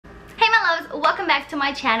Hey my loves, welcome back to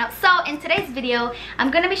my channel. So in today's video I'm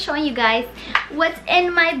gonna be showing you guys what's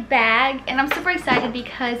in my bag, and I'm super excited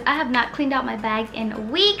because I have not cleaned out my bag in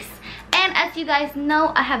weeks. And as you guys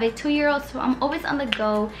know, I have a 2-year-old, so I'm always on the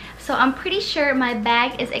go. So I'm pretty sure my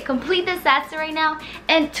bag is a complete disaster right now.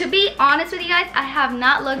 And to be honest with you guys, I have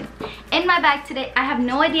not looked in my bag today. I have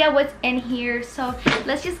no idea what's in here. So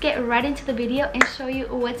let's just get right into the video and show you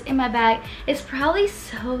what's in my bag. It's probably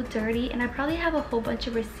so dirty and I probably have a whole bunch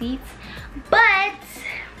of receipts, but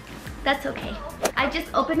that's okay. I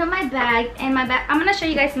just opened up my bag, and my bag, I'm gonna show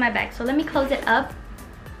you guys my bag. So let me close it up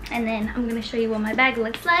and then I'm gonna show you what my bag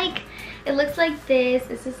looks like. It looks like this.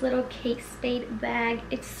 It's this little Kate Spade bag.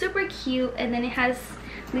 It's super cute, and then it has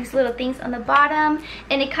these little things on the bottom,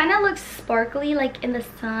 and it kind of looks sparkly like in the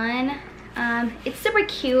sun. It's super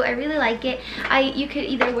cute. I really like it. You could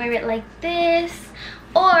either wear it like this,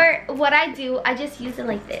 or what I do, I just use it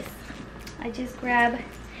like this. I just grab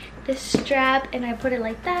this strap and I put it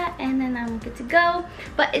like that, and then I'm good to go.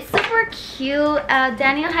 But it's super cute.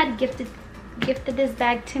 Daniel had gifted this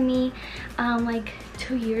bag to me like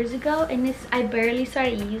 2 years ago, and I barely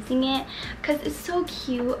started using it because it's so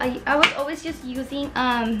cute. I was always just using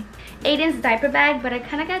Aiden's diaper bag, but I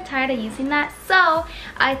kind of got tired of using that, so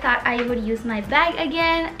I thought I would use my bag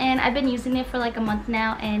again, and I've been using it for like a month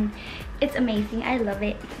now, and it's amazing. I love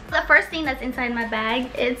it. The first thing that's inside my bag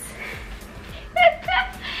is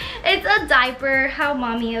it's a diaper. How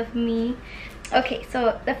mommy of me. Okay,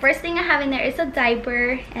 so the first thing I have in there is a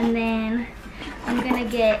diaper, and then I'm gonna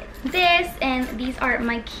get this, and these are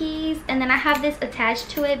my keys, and then I have this attached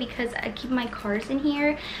to it because I keep my cards in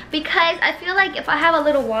here, because I feel like if I have a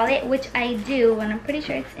little wallet, which I do, and I'm pretty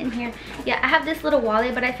sure it's in here. Yeah, I have this little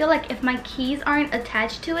wallet, but I feel like if my keys aren't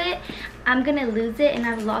attached to it, I'm gonna lose it, and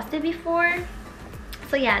I've lost it before.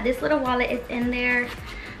 So yeah, this little wallet is in there,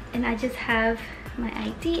 and I just have my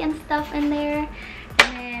ID and stuff in there,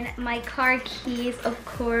 and my car keys, of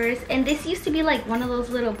course. And this used to be like one of those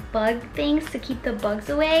little bug things to keep the bugs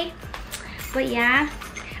away, but yeah.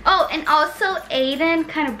 Oh, and also Aiden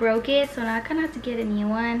kind of broke it, so now I kind of have to get a new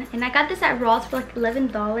one, and I got this at Ross for like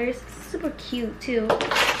 $11. It's super cute too.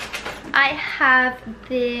 I have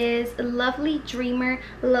this lovely Dreamer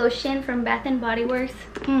lotion from Bath and Body Works.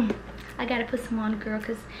 I gotta put some on, girl,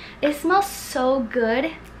 because it smells so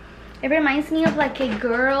good. It reminds me of like a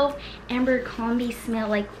girl Abercrombie smell,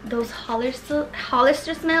 like those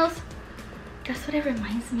Hollister smells. That's what it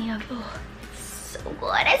reminds me of. Oh, it's so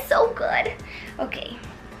good. It's so good. Okay.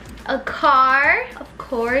 A car. Of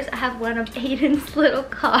course, I have one of Aiden's little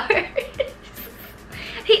cars.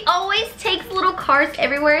 He always takes little cars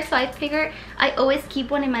everywhere, so I figure I always keep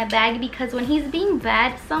one in my bag, because when he's being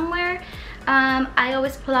bad somewhere, I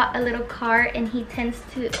always pull out a little card, and he tends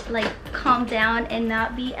to like calm down and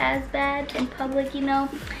not be as bad in public, you know.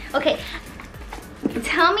 Okay,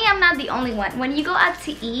 tell me I'm not the only one. When you go out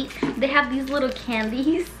to eat, they have these little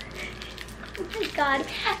candies. Oh my god.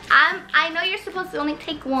 I know you're supposed to only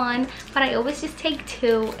take one, but I always just take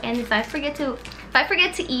two, and if I forget to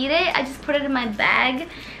eat it, I just put it in my bag.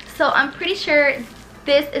 So I'm pretty sure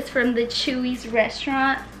this is from the Chewy's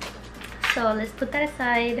restaurant, so let's put that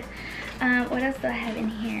aside. What else do I have in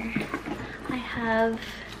here? I have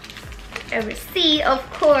a receipt, of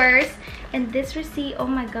course, and this receipt, oh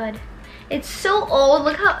my god, it's so old.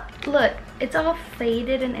 Look, it's all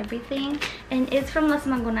faded and everything, and it's from Las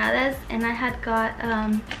Mangonadas, and I had got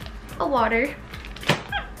a water.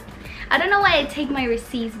 I don't know why I take my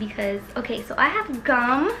receipts, because okay, so I have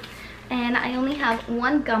gum, and I only have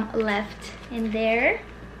one gum left in there.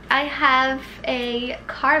 I have a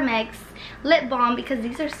Carmex lip balm, because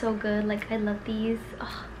these are so good. Like, I love these.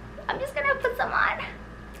 Oh, I'm just gonna put some on.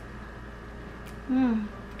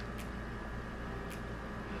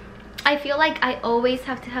 I feel like I always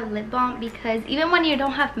have to have lip balm, because even when you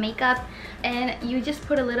don't have makeup and you just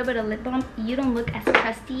put a little bit of lip balm, you don't look as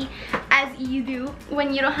crusty as you do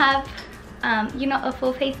when you don't have you know, a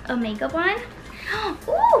full face of makeup on.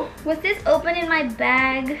 Ooh, was this open in my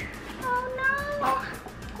bag? Oh no.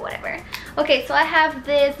 Whatever. Okay, so I have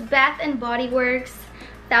this Bath and Body Works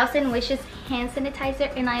 1000 Wishes hand sanitizer,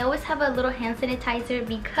 and I always have a little hand sanitizer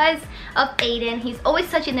because of Aiden. He's always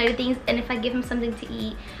touching dirty things, and if I give him something to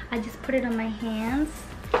eat, I just put it on my hands.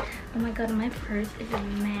 Oh my god, my purse is a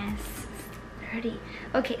mess. It's dirty.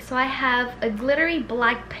 Okay, so I have a glittery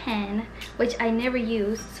black pen, which I never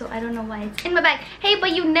use, so I don't know why it's in my bag. Hey,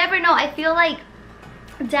 but you never know. I feel like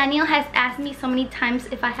Daniel has asked me so many times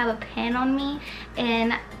if I have a pen on me,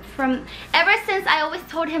 and ever since I always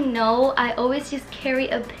told him no, I always just carry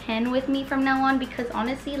a pen with me from now on, because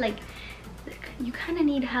honestly, like, you kind of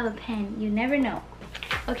need to have a pen. You never know.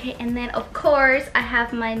 Okay, and then of course I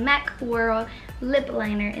have my MAC World lip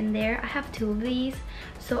liner in there. I have 2 of these,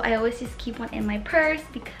 so I always just keep one in my purse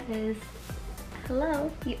because hello,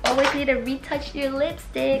 you always need to retouch your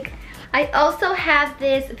lipstick. I also have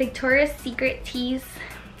this Victoria's Secret Tease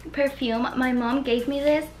perfume. My mom gave me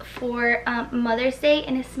this for Mother's Day,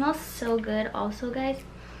 and it smells so good also, guys.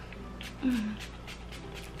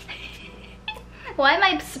 Why am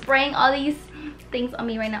I spraying all these things on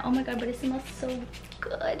me right now? Oh my god, but it smells so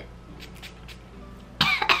good.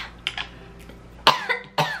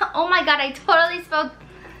 Oh my god, I totally smelled.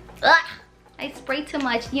 I sprayed too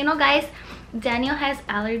much. You know, guys, Daniel has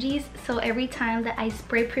allergies, so every time that I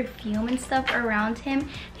spray perfume and stuff around him,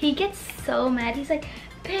 he gets so mad. He's like,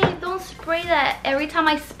 babe, don't spray that. Every time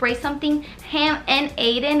I spray something, him and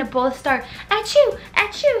Aiden both start achoo,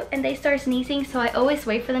 achoo, and they start sneezing. So I always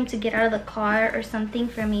wait for them to get out of the car or something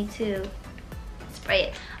for me to spray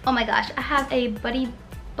it. Oh my gosh, I have a Buddy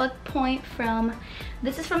Book Point from,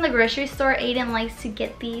 this is from the grocery store. Aiden likes to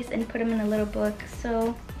get these and put them in a little book,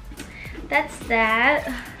 so that's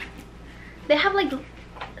that. They have like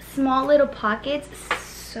small little pockets,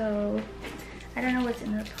 so I don't know what's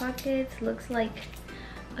in the pockets. Looks like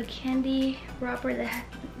a candy wrapper that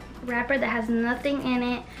has nothing in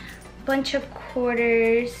it. Bunch of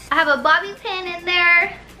quarters. I have a bobby pin in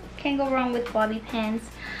there. Can't go wrong with bobby pins.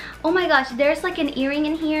 Oh my gosh, there's like an earring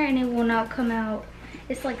in here and it will not come out.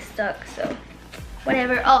 It's like stuck, so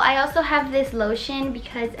whatever. Oh, I also have this lotion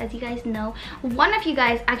because, as you guys know, one of you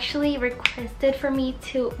guys actually requested for me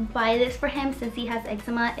to buy this for him since he has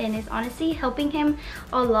eczema, and it's honestly helping him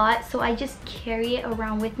a lot. So I just carry it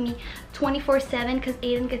around with me 24/7 because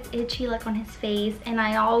Aiden gets itchy like on his face, and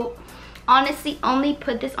I honestly only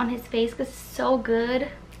put this on his face because it's so good.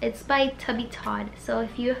 It's by Tubby Todd. So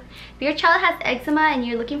if your child has eczema and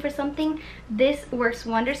you're looking for something, this works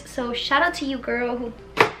wonders. So shout out to you, girl, who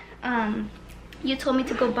you told me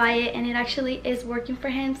to go buy it, and it actually is working for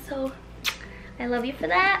him, so I love you for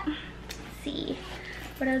that. Let's see,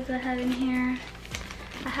 what else do I have in here?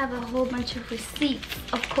 I have a whole bunch of receipts,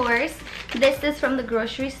 of course. This is from the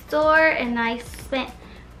grocery store, and I spent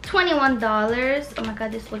 $21. Oh my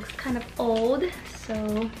god, this looks kind of old. So,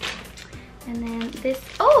 and then this,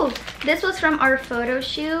 oh, this was from our photo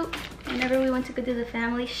shoot whenever we went to go do the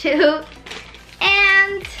family shoot.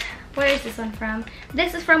 And where is this one from?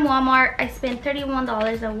 This is from Walmart. I spent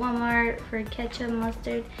 $31 at Walmart for ketchup,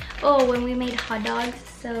 mustard. Oh, when we made hot dogs.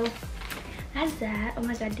 So that's that. Oh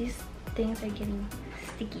my god, these things are getting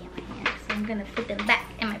sticky in my hand, so I'm gonna put them back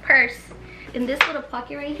in my purse. In this little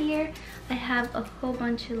pocket right here, I have a whole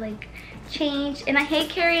bunch of like change, and I hate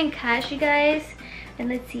carrying cash, you guys. And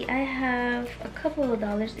let's see, I have a couple of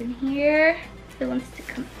dollars in here. It wants to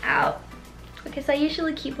come out. Okay, so I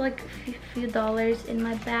usually keep like a few dollars in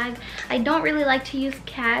my bag. I don't really like to use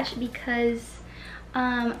cash because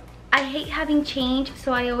I hate having change,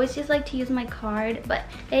 so I always just like to use my card. But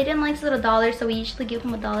Aiden likes little dollars, so we usually give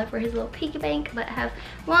him $1 for his little piggy bank. But I have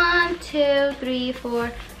 1, 2, 3,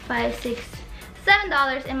 4, 5, 6,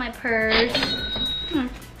 $7 in my purse.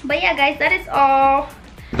 But yeah, guys, that is all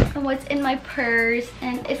of what's in my purse,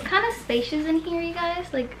 and it's kind of spacious in here, you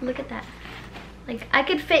guys. Like, look at that. Like, I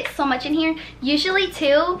could fit so much in here. Usually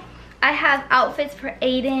too, I have outfits for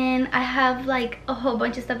Aiden. I have like a whole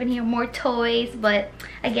bunch of stuff in here, more toys, but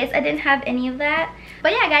I guess I didn't have any of that.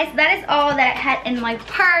 But yeah, guys, that is all that I had in my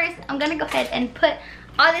purse. I'm gonna go ahead and put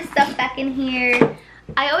all this stuff back in here.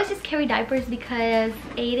 I always just carry diapers because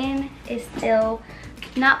Aiden is still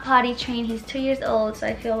not potty trained. He's 2 years old, so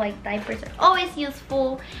I feel like diapers are always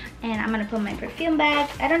useful. And I'm gonna put my perfume back.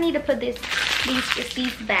 I don't need to put these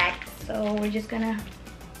back, so we're just gonna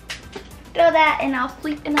throw that, and I'll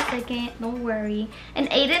sleep in a second, don't worry. And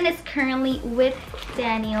Aiden is currently with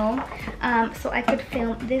Daniel, so I could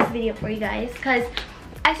film this video for you guys, because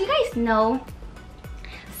as you guys know,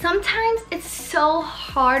 sometimes it's so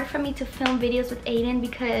hard for me to film videos with Aiden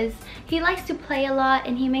because he likes to play a lot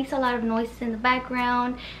and he makes a lot of noises in the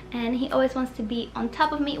background, and he always wants to be on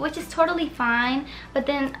top of me, which is totally fine, but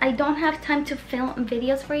then I don't have time to film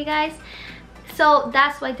videos for you guys. So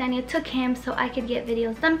that's why Daniel took him, so I could get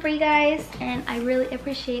videos done for you guys, and I really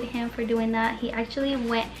appreciate him for doing that. He actually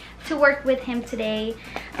went to work with him today,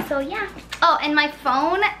 so yeah. Oh, and my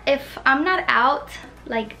phone, if I'm not out,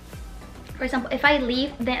 like for example, if I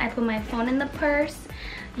leave, then I put my phone in the purse,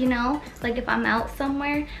 you know, like if I'm out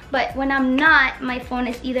somewhere. But when I'm not, my phone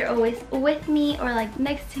is either always with me or like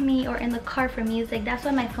next to me or in the car for music. That's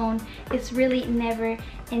why my phone is really never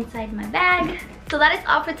inside my bag. So that is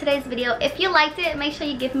all for today's video. If you liked it, make sure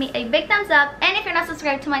you give me a big thumbs up, and if you're not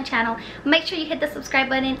subscribed to my channel, make sure you hit the subscribe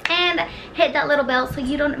button and hit that little bell so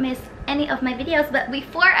you don't miss any of my videos. But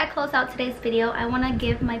before I close out today's video, I want to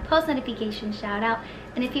give my post notification shout out.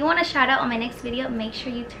 And if you want a shout out on my next video, make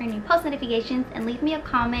sure you turn your post notifications and leave me a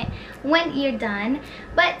comment when you're done.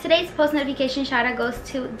 But today's post notification shout out goes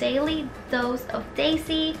to Daily Dose of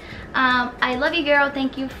Daisy. I love you, girl.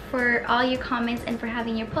 Thank you for all your comments and for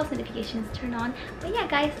having your post notifications turned on. But yeah,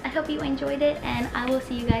 guys, I hope you enjoyed it, and I will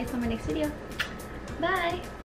see you guys on my next video. Bye.